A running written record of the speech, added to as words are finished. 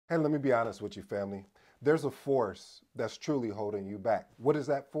Hey, let me be honest with you, family. There's a force that's truly holding you back. What is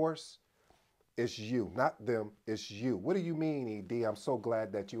that force? It's you, not them, it's you. What do you mean, ED? I'm so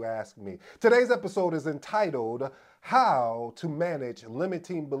glad that you asked me. Today's episode is entitled How to Manage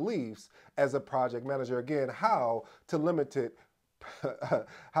Limiting Beliefs as a Project Manager. Again, how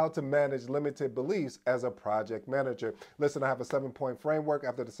to manage limited beliefs as a project manager. Listen, I have a 7-point framework.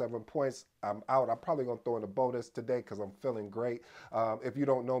 After the 7 points, I'm out. I'm probably going to throw in a bonus today because I'm feeling great. If you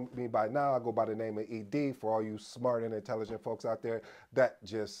don't know me by now, I go by the name of ED. For all you smart and intelligent folks out there, that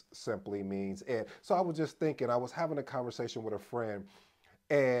just simply means it. So I was just thinking, I was having a conversation with a friend,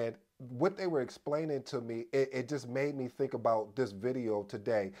 and what they were explaining to me, it just made me think about this video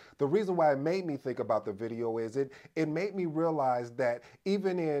today. The reason why it made me think about the video is it made me realize that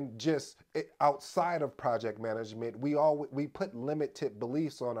even in just outside of project management, we put limited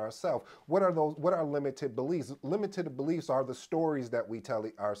beliefs on ourselves. What are those? What are limited beliefs? Limited beliefs are the stories that we tell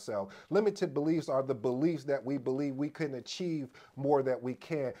ourselves. Limited beliefs are the beliefs that we believe we can achieve more than we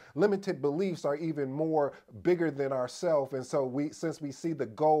can. Limited beliefs are even more bigger than ourselves, and so since we see the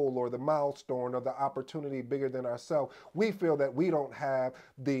goal or the milestone or the opportunity bigger than ourselves, we feel that we don't have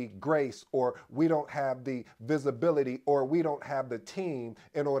the grace, or we don't have the visibility, or we don't have the team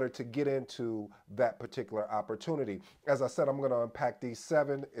in order to get into that particular opportunity. As I said, I'm going to unpack these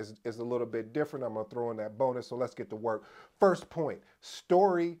 7. Is a little bit different. I'm going to throw in that bonus. So let's get to work. First point,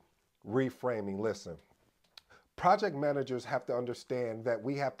 story reframing. Listen. Project managers have to understand that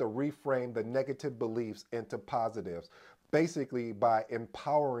we have to reframe the negative beliefs into positives, basically by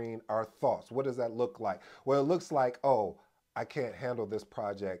empowering our thoughts. What does that look like? Well, it looks like, oh, I can't handle this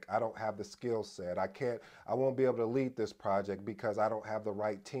project. I don't have the skill set. I won't be able to lead this project because I don't have the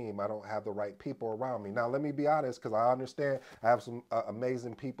right team. I don't have the right people around me. Now, let me be honest, because I understand I have some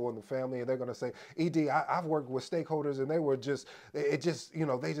amazing people in the family, and they're going to say, ED, I've worked with stakeholders and they were just, they just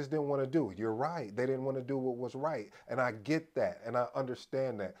didn't want to do it. You're right. They didn't want to do what was right. And I get that and I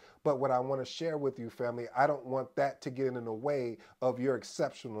understand that. But what I want to share with you, family, I don't want that to get in the way of your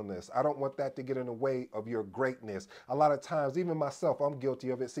exceptionalness. I don't want that to get in the way of your greatness. A lot of times, even myself, I'm guilty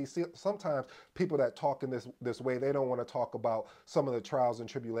of it. See, sometimes people that talk in this way, they don't want to talk about some of the trials and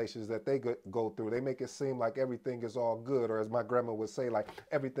tribulations that they go through. They make it seem like everything is all good, or as my grandma would say, like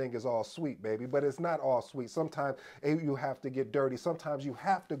everything is all sweet, baby. But it's not all sweet. Sometimes you have to get dirty. Sometimes you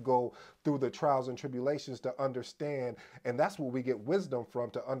have to go through the trials and tribulations to understand, and that's where we get wisdom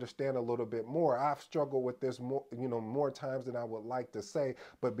from, to understand a little bit more. I've struggled with this more times than I would like to say,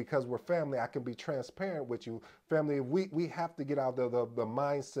 but because we're family, I can be transparent with you. Family, we have to get out of the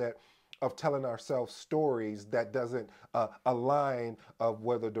mindset of telling ourselves stories that doesn't align of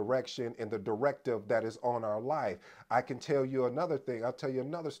where the direction and the directive that is on our life. I can tell you another thing. I'll tell you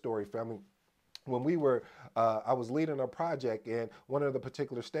another story, family. When I was leading a project, and one of the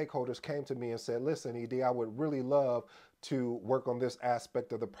particular stakeholders came to me and said, listen, ED, I would really love to work on this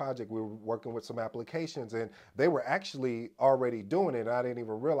aspect of the project. We were working with some applications, and they were actually already doing it. And I didn't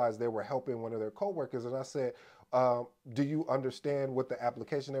even realize they were helping one of their coworkers. And I said, do you understand what the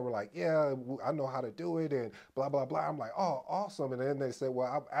application? They were like, yeah, I know how to do it, and blah, blah, blah. I'm like, oh, awesome. And then they said,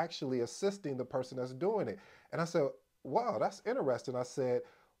 well, I'm actually assisting the person that's doing it. And I said, wow, that's interesting. I said,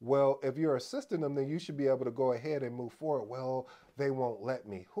 well, if you're assisting them, then you should be able to go ahead and move forward. Well, they won't let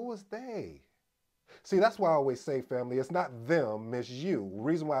me. Who is they? See, that's why I always say, family, it's not them, it's you. The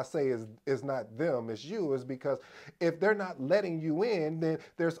reason why I say is not them, it's you, is because if they're not letting you in, then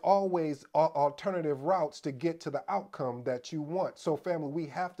there's always alternative routes to get to the outcome that you want. So, family, we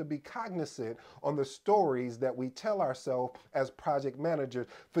have to be cognizant on the stories that we tell ourselves as project managers.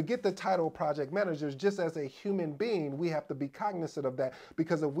 Forget the title project managers. Just as a human being, we have to be cognizant of that,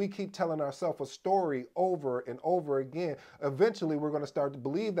 because if we keep telling ourselves a story over and over again, eventually we're going to start to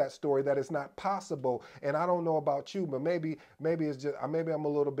believe that story, that it's not possible. And I don't know about you, but maybe it's just maybe I'm a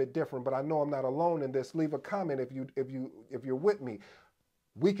little bit different, but I know I'm not alone in this. Leave a comment if you're with me.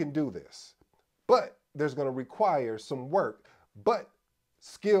 We can do this, but there's going to require some work. But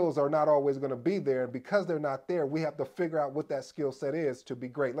skills are not always going to be there, and because they're not there, we have to figure out what that skill set is to be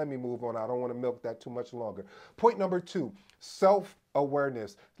great. Let me move on. I don't want to milk that too much longer. Point number 2,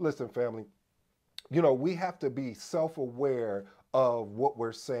 self-awareness. Listen, family, we have to be self-aware of what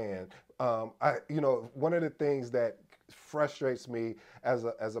we're saying. One of the things that frustrates me as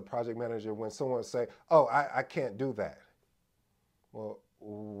a project manager, when someone say, oh, I can't do that. Well,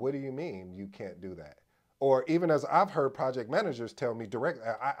 what do you mean you can't do that? Or even as I've heard project managers tell me directly,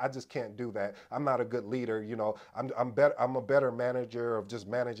 I just can't do that. I'm not a good leader. I'm a better manager of just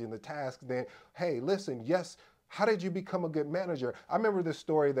managing the task. Then, hey, listen, yes. How did you become a good manager? I remember this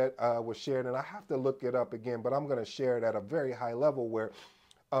story that was shared, and I have to look it up again, but I'm going to share it at a very high level, where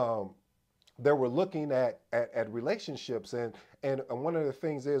um, they were looking at relationships, and one of the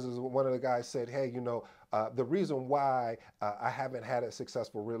things is one of the guys said, hey, the reason why I haven't had a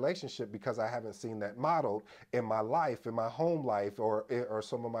successful relationship because I haven't seen that modeled in my life, in my home life, or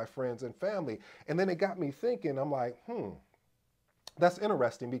some of my friends and family. And then it got me thinking. I'm like, that's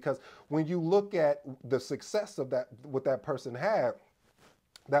interesting, because when you look at the success of that, what that person had,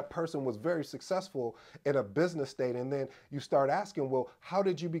 that person was very successful in a business state. And then you start asking, well, how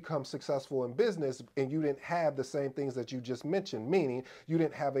did you become successful in business? And you didn't have the same things that you just mentioned, meaning you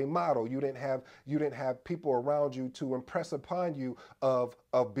didn't have a model, you didn't have people around you to impress upon you of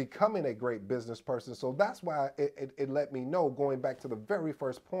becoming a great business person. So that's why it let me know, going back to the very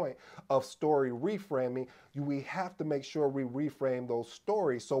first point of story reframing, we have to make sure we reframe those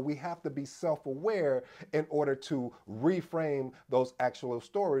stories. So we have to be self-aware in order to reframe those actual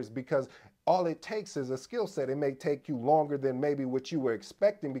stories, because all it takes is a skill set. It may take you longer than maybe what you were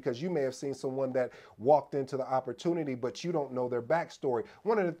expecting, because you may have seen someone that walked into the opportunity, but you don't know their backstory.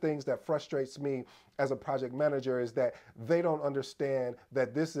 One of the things that frustrates me as a project manager is that they don't understand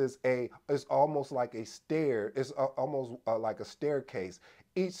that it's almost like a stair. It's almost like a staircase.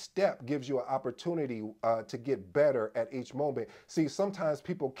 Each step gives you an opportunity to get better at each moment. See, sometimes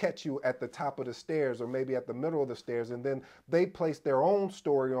people catch you at the top of the stairs or maybe at the middle of the stairs, and then they place their own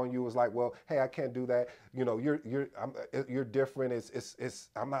story on you. As like, well, hey, I can't do that. You're different.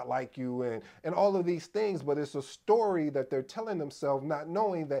 I'm not like you, and all of these things. But it's a story that they're telling themselves, not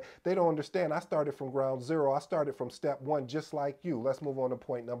knowing that they don't understand. I started from ground zero. I started from step one, just like you. Let's move on to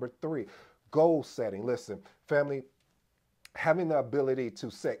point number 3, goal setting. Listen, family. Having the ability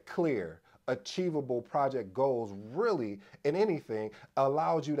to set clear, achievable project goals, really in anything,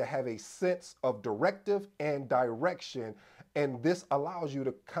 allows you to have a sense of directive and direction. And this allows you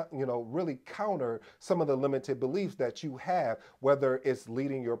to, really counter some of the limited beliefs that you have, whether it's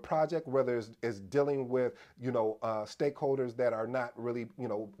leading your project, whether it's dealing with, stakeholders that are not really,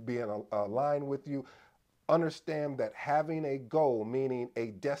 being aligned with you. Understand that having a goal, meaning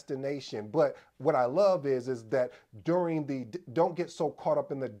a destination. But what I love is that don't get so caught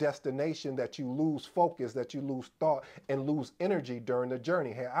up in the destination that you lose focus, that you lose thought and lose energy during the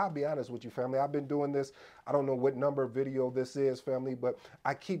journey. Hey, I'll be honest with you, family. I've been doing this. I don't know what number of video this is, family, but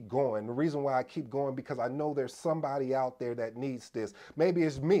I keep going. The reason why I keep going, because I know there's somebody out there that needs this. Maybe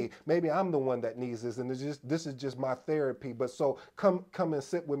it's me. Maybe I'm the one that needs this, and this is just my therapy. But so come and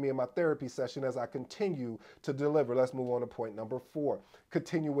sit with me in my therapy session as I continue to deliver. Let's move on to point number 4,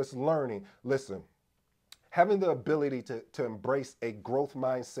 continuous learning. Listen, having the ability to embrace a growth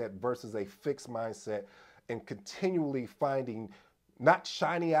mindset versus a fixed mindset, and continually finding not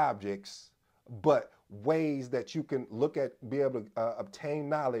shiny objects, but ways that you can look at, be able to obtain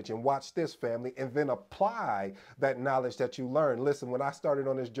knowledge. And watch this, family, and then apply that knowledge that you learn. Listen, when I started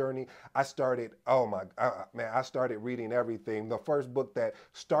on this journey, I started reading everything. The first book that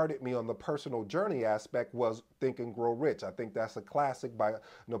started me on the personal journey aspect was Think and Grow Rich. I think that's a classic by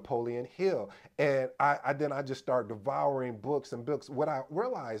Napoleon Hill. And I just started devouring books and books. What I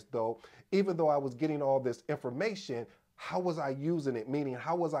realized, though, even though I was getting all this information, how was I using it? Meaning,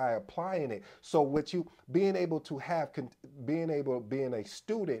 how was I applying it? So with you being able to being a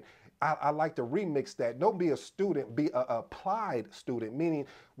student, I like to remix that. Don't be a student, be an applied student. Meaning,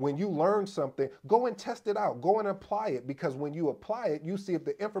 when you learn something, go and test it out. Go and apply it, because when you apply it, you see if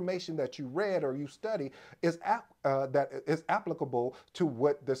the information that you read or you study is applicable to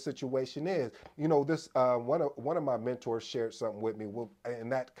what the situation is. This one of my mentors shared something with me,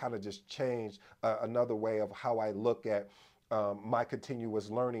 and that kind of just changed another way of how I look at my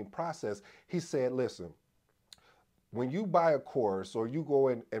continuous learning process. He said, listen, when you buy a course, or you go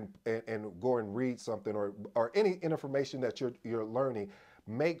and go and read something, or any information that you're learning,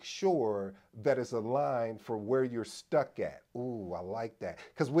 make sure that it's aligned for where you're stuck at. Ooh, I like that.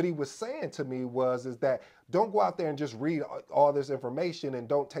 Because what he was saying to me is that don't go out there and just read all this information and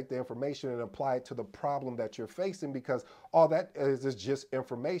don't take the information and apply it to the problem that you're facing, because all that is just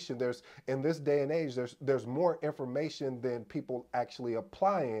information. In this day and age, there's more information than people actually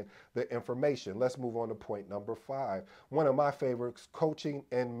applying the information. Let's move on to point number 5. One of my favorites, coaching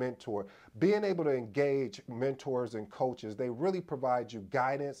and mentor. Being able to engage mentors and coaches, they really provide you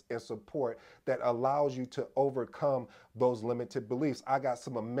guidance and support that allows you to overcome those limited beliefs. I got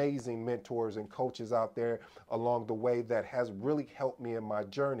some amazing mentors and coaches out there along the way that has really helped me in my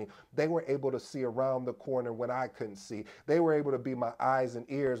journey. They were able to see around the corner when I couldn't see. They were able to be my eyes and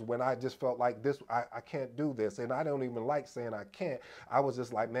ears when I just felt like this, I can't do this. And I don't even like saying I can't. I was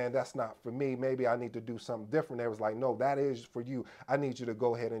just like, man, that's not for me. Maybe I need to do something different. They was like, no, that is for you. I need you to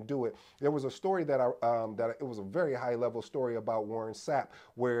go ahead and do it. There was a story that it was a very high level story about Warren Sapp,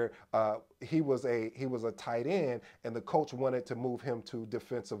 where he was a tight end, and the coach wanted to move him to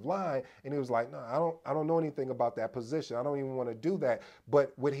defensive line, and he was like, no, I don't know anything about that position. I don't even want to do that.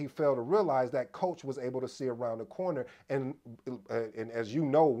 But what he failed to realize, that coach was able to see around the corner, and as you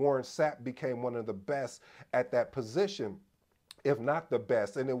know, Warren Sapp became one of the best at that position, if not the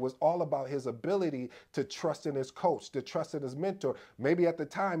best. And it was all about his ability to trust in his coach, to trust in his mentor. Maybe at the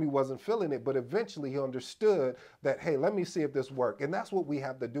time he wasn't feeling it, but eventually he understood that, hey, let me see if this works. And that's what we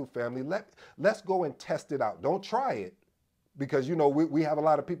have to do, family. Let's go and test it out. Don't try it. Because, you know, we have a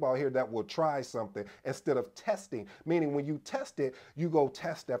lot of people out here that will try something instead of testing. Meaning when you test it, you go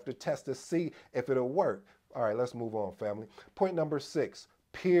test after test to see if it'll work. All right, let's move on, family. Point number 6,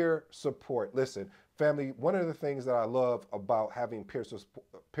 peer support. Listen, family, one of the things that I love about having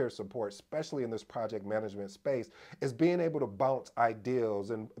peer support, especially in this project management space, is being able to bounce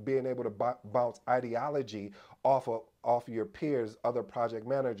ideals and being able to bounce ideology off of your peers, other project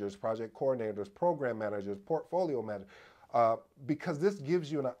managers, project coordinators, program managers, portfolio managers. Because this gives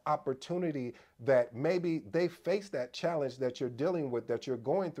you an opportunity that maybe they face that challenge that you're dealing with, that you're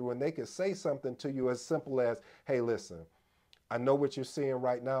going through, and they can say something to you as simple as, hey, listen, I know what you're seeing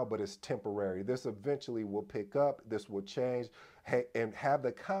right now, but it's temporary. This eventually will pick up. This will change. Hey, and have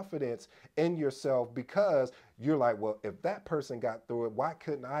the confidence in yourself, because you're like, well, if that person got through it, why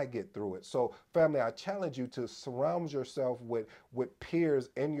couldn't I get through it? So family, I challenge you to surround yourself with peers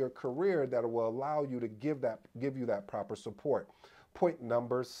in your career that will allow you to give you that proper support. Point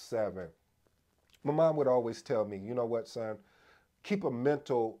number 7. My mom would always tell me, you know what, son, keep a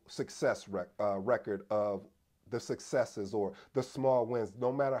mental success record of the successes or the small wins,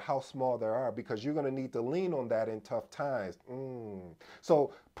 no matter how small they are, because you're going to need to lean on that in tough times.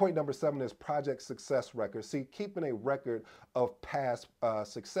 So point number 7 is project success record. See, keeping a record of past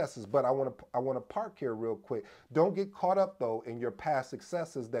successes. But I want to park here real quick. Don't get caught up though in your past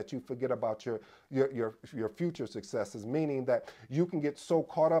successes that you forget about your future successes. Meaning that you can get so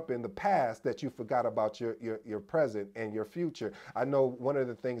caught up in the past that you forgot about your present and your future. I know one of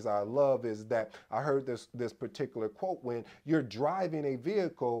the things I love is that I heard this particular quote: when you're driving a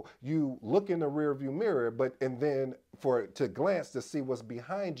vehicle, you look in the rearview mirror, and then to glance to see what's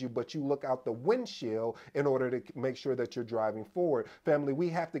behind you, but you look out the windshield in order to make sure that you're driving forward. Family, we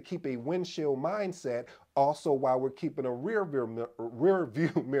have to keep a windshield mindset also while we're keeping a rear view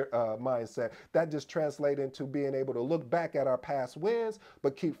mindset. That just translates into being able to look back at our past wins,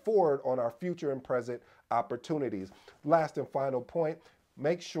 but keep forward on our future and present opportunities. Last and final point,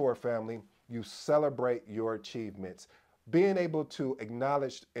 make sure, family, you celebrate your achievements. Being able to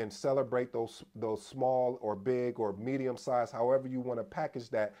acknowledge and celebrate those small or big or medium size, however you want to package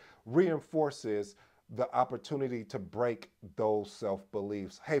that, reinforces the opportunity to break those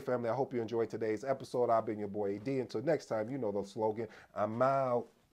self-beliefs. Hey family, I hope you enjoyed today's episode. I've been your boy AD. Until next time, you know the slogan, I'm out.